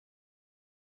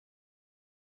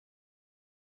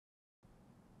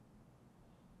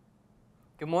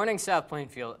Good morning, South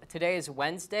Plainfield. Today is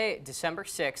Wednesday, December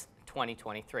 6th,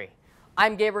 2023.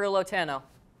 I'm Gabriel Lotano.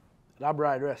 And I'm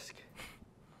Brian Risk.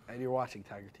 And you're watching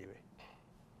Tiger TV.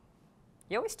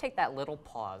 You always take that little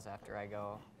pause after I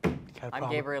go,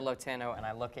 I'm Gabriel Lotano, and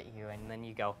I look at you, and then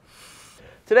you go.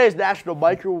 Today is National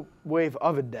Microwave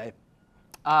Oven Day.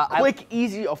 Quick,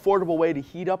 easy, affordable way to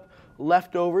heat up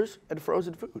leftovers and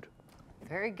frozen food.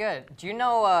 Very good. Do you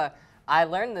know, I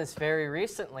learned this very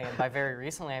recently, and by very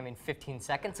recently, I mean 15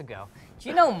 seconds ago. Do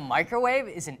you know microwave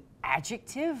is an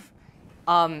adjective?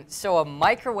 So a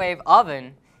microwave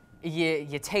oven,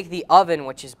 you take the oven,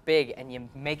 which is big, and you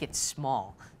make it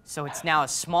small. So it's now a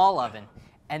small oven.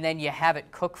 And then you have it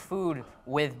cook food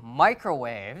with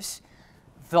microwaves,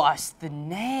 thus the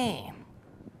name.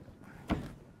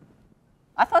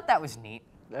 I thought that was neat.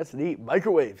 That's neat.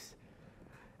 Microwaves.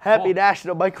 Happy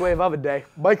National Microwave Oven Day.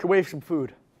 Microwave some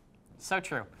food. So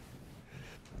true.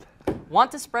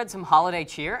 Want to spread some holiday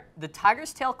cheer? The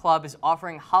Tiger's Tail Club is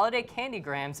offering holiday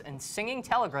candygrams and singing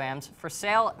telegrams for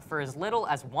sale for as little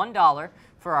as $1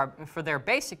 for their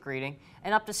basic greeting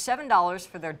and up to $7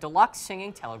 for their deluxe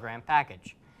singing telegram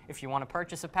package. If you want to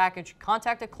purchase a package,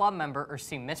 contact a club member or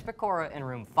see Miss Pecora in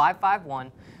room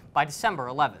 551 by December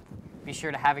 11th. Be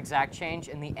sure to have exact change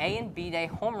in the A and B Day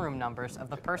homeroom numbers of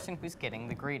the person who's getting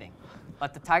the greeting.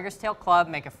 Let the Tiger's Tail Club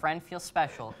make a friend feel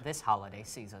special this holiday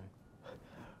season.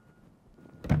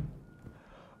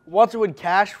 Want to win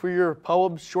cash for your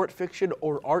poems, short fiction,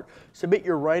 or art? Submit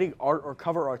your writing, art, or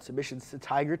cover art submissions to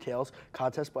Tiger Tales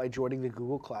contest by joining the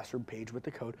Google Classroom page with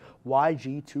the code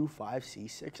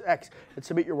YG25C6X and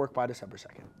submit your work by December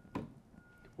 2nd.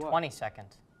 22nd.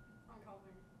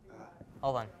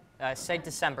 Hold on. Say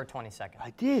December 22nd.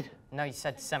 I did. No, you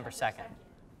said December 2nd.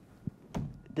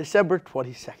 December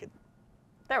 22nd.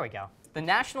 There we go. The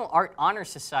National Art Honor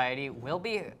Society will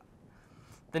be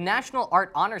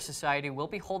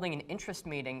holding an interest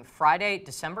meeting Friday,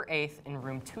 December 8th in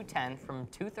room 210 from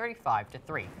 2:35 to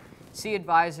 3. See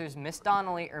advisors Miss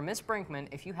Donnelly or Miss Brinkman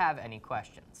if you have any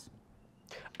questions.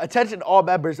 Attention all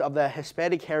members of the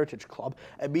Hispanic Heritage Club.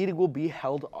 A meeting will be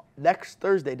held next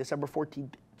Thursday, December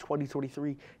 14th,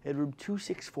 2023 in room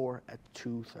 264 at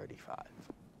 2:35.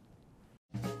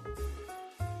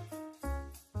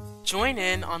 Join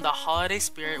in on the holiday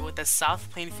spirit with the South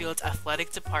Plainfield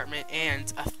Athletic Department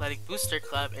and Athletic Booster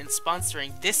Club in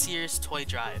sponsoring this year's toy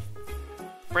drive.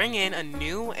 Bring in a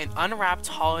new and unwrapped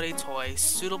holiday toy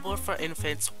suitable for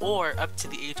infants or up to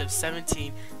the age of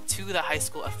 17 to the high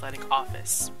school athletic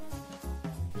office.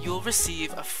 You'll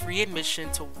receive a free admission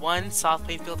to one South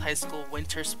Plainfield High School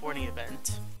winter sporting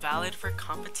event, valid for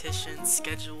competitions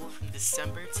scheduled from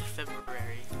December to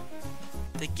February.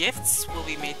 The gifts will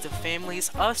be made to families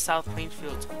of South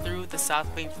Plainfield through the South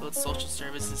Plainfield Social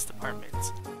Services Department.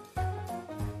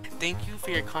 Thank you for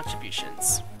your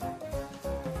contributions.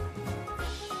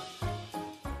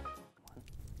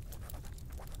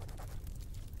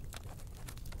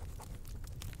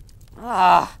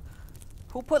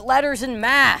 Who put letters in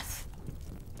math?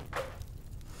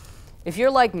 If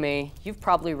you're like me, you've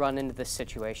probably run into this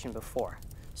situation before.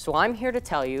 So I'm here to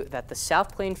tell you that the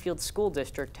South Plainfield School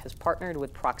District has partnered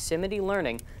with Proximity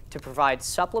Learning to provide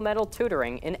supplemental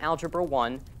tutoring in Algebra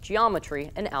 1,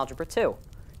 Geometry, and Algebra 2.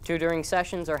 Tutoring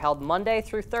sessions are held Monday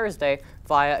through Thursday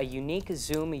via a unique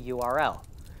Zoom URL.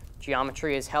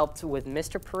 Geometry is helped with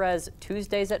Mr. Perez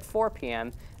Tuesdays at 4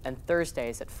 p.m. and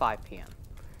Thursdays at 5 p.m.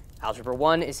 Algebra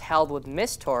 1 is held with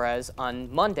Miss Torres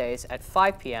on Mondays at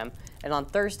 5 p.m. and on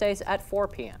Thursdays at 4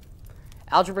 p.m.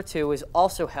 Algebra 2 is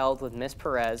also held with Miss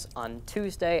Perez on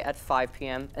Tuesday at 5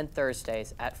 p.m. and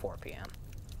Thursdays at 4 p.m.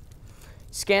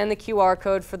 Scan the QR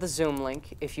code for the Zoom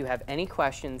link. If you have any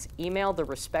questions, email the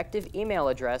respective email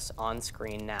address on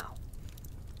screen now.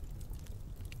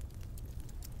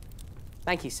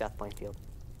 Thank you, South Plainfield.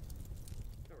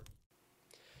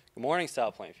 Good morning,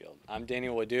 South Plainfield. I'm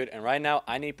Daniel Wadood, and right now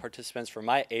I need participants for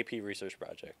my AP research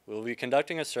project. We will be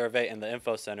conducting a survey in the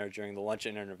Info Center during the lunch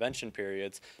and intervention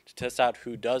periods to test out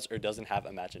who does or doesn't have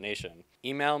imagination.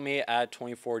 Email me at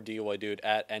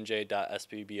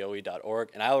 24dwadood@nj.spboe.org,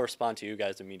 and I will respond to you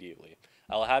guys immediately.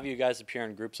 I will have you guys appear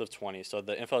in groups of 20 so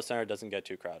the Info Center doesn't get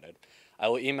too crowded. I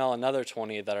will email another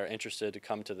 20 that are interested to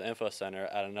come to the Info Center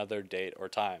at another date or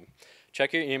time.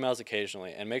 Check your emails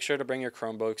occasionally, and make sure to bring your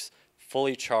Chromebooks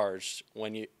fully charged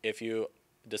if you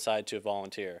decide to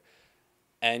volunteer,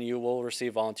 and you will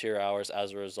receive volunteer hours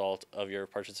as a result of your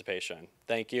participation.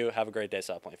 Thank you. Have a great day,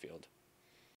 South Plainfield.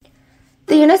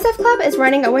 The UNICEF Club is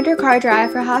running a winter car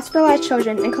drive for hospitalized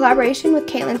children in collaboration with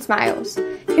Caitlin Smiles.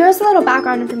 Here's a little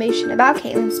background information about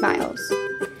Caitlin Smiles.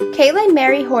 Caitlin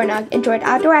Mary Hornung enjoyed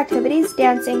outdoor activities,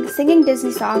 dancing, singing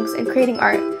Disney songs, and creating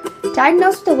art.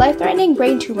 Diagnosed with a life-threatening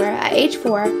brain tumor at age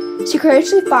 4, she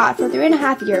courageously fought for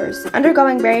 3.5 years,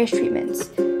 undergoing various treatments.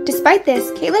 Despite this,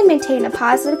 Caitlin maintained a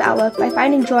positive outlook by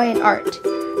finding joy in art.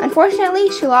 Unfortunately,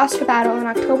 she lost her battle in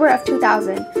October of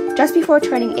 2000, just before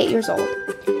turning 8 years old.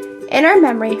 In her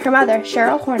memory, her mother,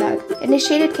 Cheryl Hornung,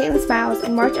 initiated Caitlin Smiles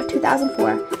in March of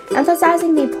 2004,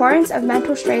 emphasizing the importance of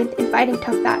mental strength in fighting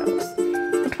tough battles.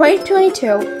 In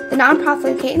 2022, the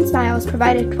nonprofit Caitlin Smiles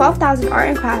provided 12,000 art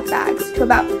and craft bags to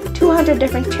about 200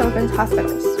 different children's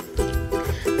hospitals.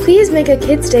 Please make a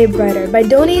kid's day brighter by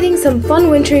donating some fun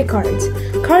wintry cards.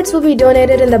 Cards will be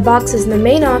donated in the boxes in the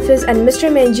main office and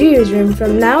Mr. Mangieri's room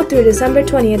from now through December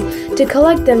 20th to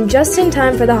collect them just in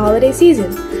time for the holiday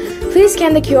season. Please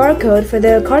scan the QR code for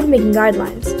the card-making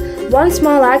guidelines. One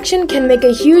small action can make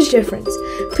a huge difference.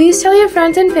 Please tell your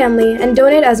friends and family and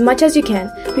donate as much as you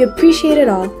can. We appreciate it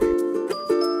all.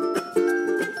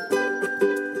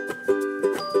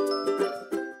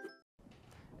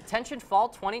 Attention Fall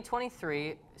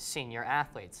 2023 senior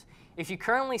athletes. If you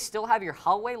currently still have your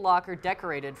hallway locker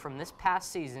decorated from this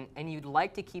past season and you'd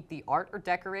like to keep the art or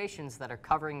decorations that are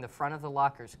covering the front of the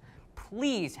lockers,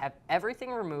 please have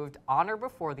everything removed on or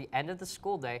before the end of the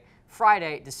school day,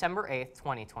 Friday, December 8th,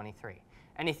 2023.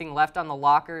 Anything left on the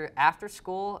locker after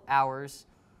school hours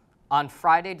on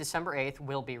Friday, December 8th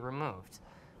will be removed.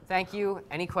 Thank you.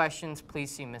 Any questions,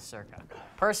 please see Ms. Circa.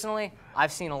 Personally,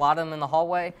 I've seen a lot of them in the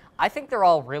hallway. I think they're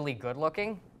all really good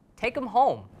looking. Take them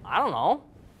home. I don't know.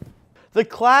 The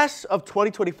class of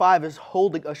 2025 is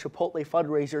holding a Chipotle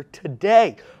fundraiser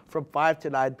today from 5 to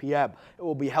 9 p.m. It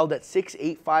will be held at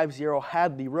 6850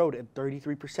 Hadley Road, and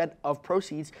 33% of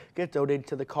proceeds get donated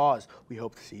to the cause. We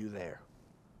hope to see you there.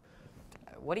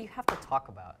 What do you have to talk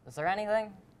about? Is there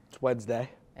anything? It's Wednesday,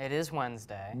 It is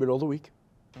Wednesday. middle of the week.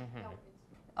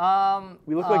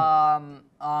 We look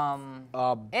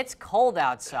It's cold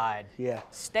outside. Yeah.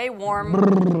 Stay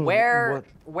warm. Wear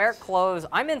clothes.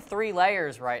 I'm in 3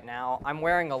 layers right now. I'm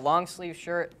wearing a long sleeve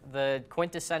shirt, the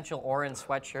quintessential orange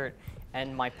sweatshirt,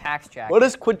 and my PAX jacket. What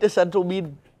does quintessential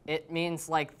mean? It means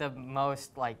like the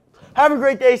most like. Have a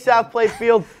great day, South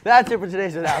Plainfield. That's it for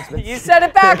today's announcement. You said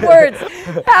it backwards.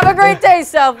 Have a great day,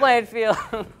 South Plainfield.